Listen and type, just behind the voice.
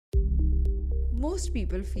Most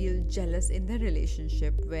people feel jealous in their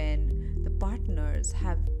relationship when the partners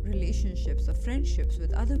have relationships or friendships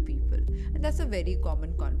with other people. And that's a very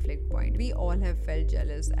common conflict point. We all have felt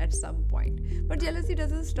jealous at some point. But jealousy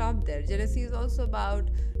doesn't stop there. Jealousy is also about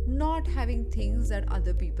not having things that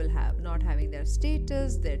other people have, not having their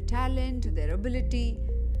status, their talent, their ability.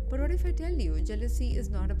 But what if I tell you jealousy is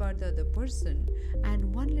not about the other person,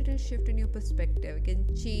 and one little shift in your perspective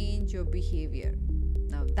can change your behavior?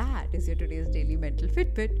 Now that is your today's Daily Mental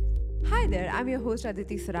Fitbit. Hi there, I'm your host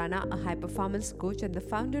Aditi Surana, a high performance coach and the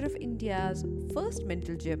founder of India's first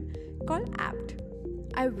mental gym called APT.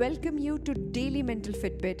 I welcome you to Daily Mental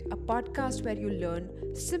Fitbit, a podcast where you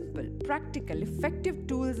learn simple, practical, effective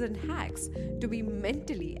tools and hacks to be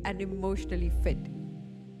mentally and emotionally fit.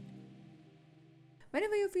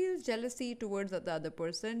 Whenever you feel jealousy towards the other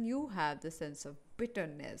person, you have the sense of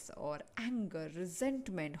bitterness or anger,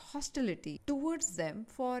 resentment, hostility towards them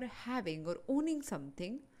for having or owning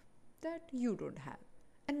something that you don't have.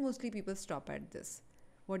 And mostly people stop at this.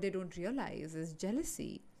 What they don't realize is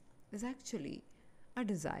jealousy is actually a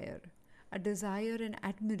desire and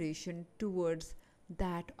admiration towards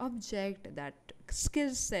that object, that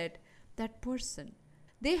skill set, that person.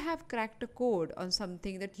 They have cracked a code on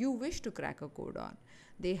something that you wish to crack a code on.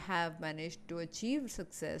 They have managed to achieve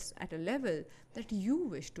success at a level that you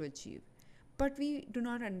wish to achieve. But we do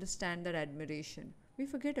not understand that admiration. We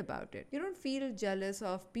forget about it. You don't feel jealous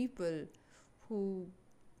of people who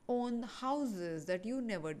own houses that you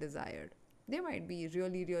never desired. They might be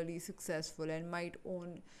really, really successful and might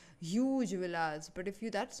own huge villas, but if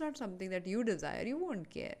that's not something that you desire, you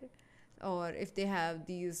won't care. Or if they have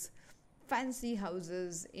these fancy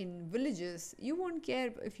houses in villages, you won't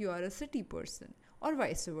care if you are a city person, or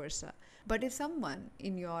vice versa. But if someone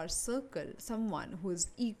in your circle, someone who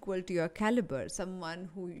is equal to your caliber, someone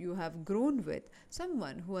who you have grown with,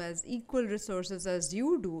 someone who has equal resources as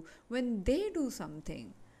you do, when they do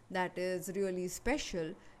something that is really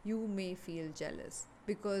special, you may feel jealous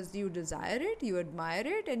because you desire it, you admire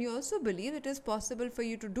it, and you also believe it is possible for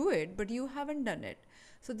you to do it, but you haven't done it.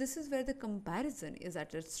 So this is where the comparison is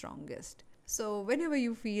at its strongest. So whenever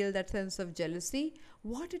you feel that sense of jealousy,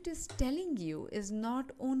 what it is telling you is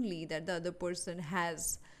not only that the other person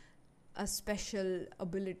has a special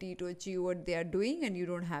ability to achieve what they are doing and you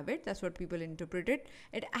don't have it. That's what people interpret it.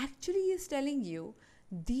 It actually is telling you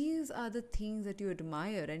these are the things that you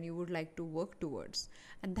admire and you would like to work towards.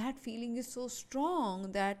 And that feeling is so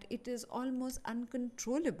strong that it is almost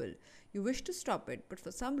uncontrollable. You wish to stop it, but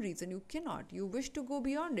for some reason you cannot. You wish to go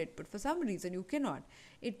beyond it, but for some reason you cannot.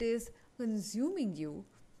 It is consuming you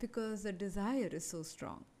because the desire is so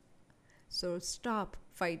strong. So stop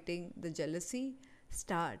fighting the jealousy.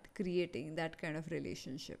 Start creating that kind of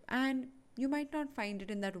relationship. And you might not find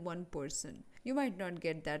it in that one person. You might not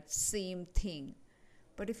get that same thing.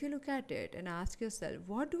 But if you look at it and ask yourself,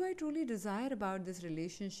 what do I truly desire about this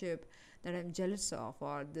relationship that I'm jealous of,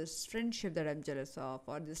 or this friendship that I'm jealous of,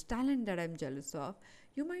 or this talent that I'm jealous of,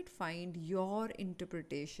 you might find your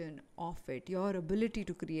interpretation of it, your ability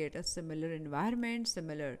to create a similar environment,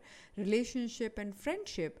 similar relationship and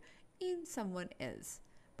friendship in someone else.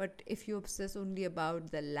 But if you obsess only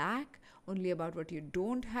about the lack, only about what you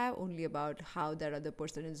don't have, only about how that other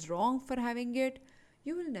person is wrong for having it,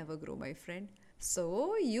 you will never grow, my friend.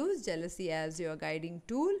 So use jealousy as your guiding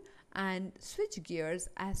tool and switch gears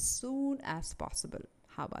as soon as possible.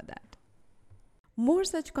 How about that? More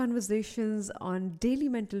such conversations on Daily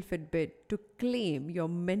Mental Fitbit to claim your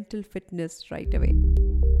mental fitness right away.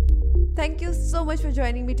 Thank you so much for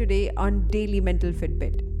joining me today on Daily Mental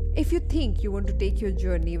Fitbit. If you think you want to take your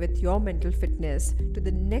journey with your mental fitness to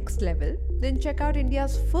the next level, then check out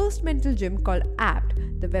India's first mental gym called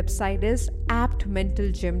APT. The website is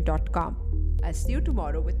aptmentalgym.com. I'll see you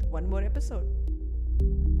tomorrow with one more episode.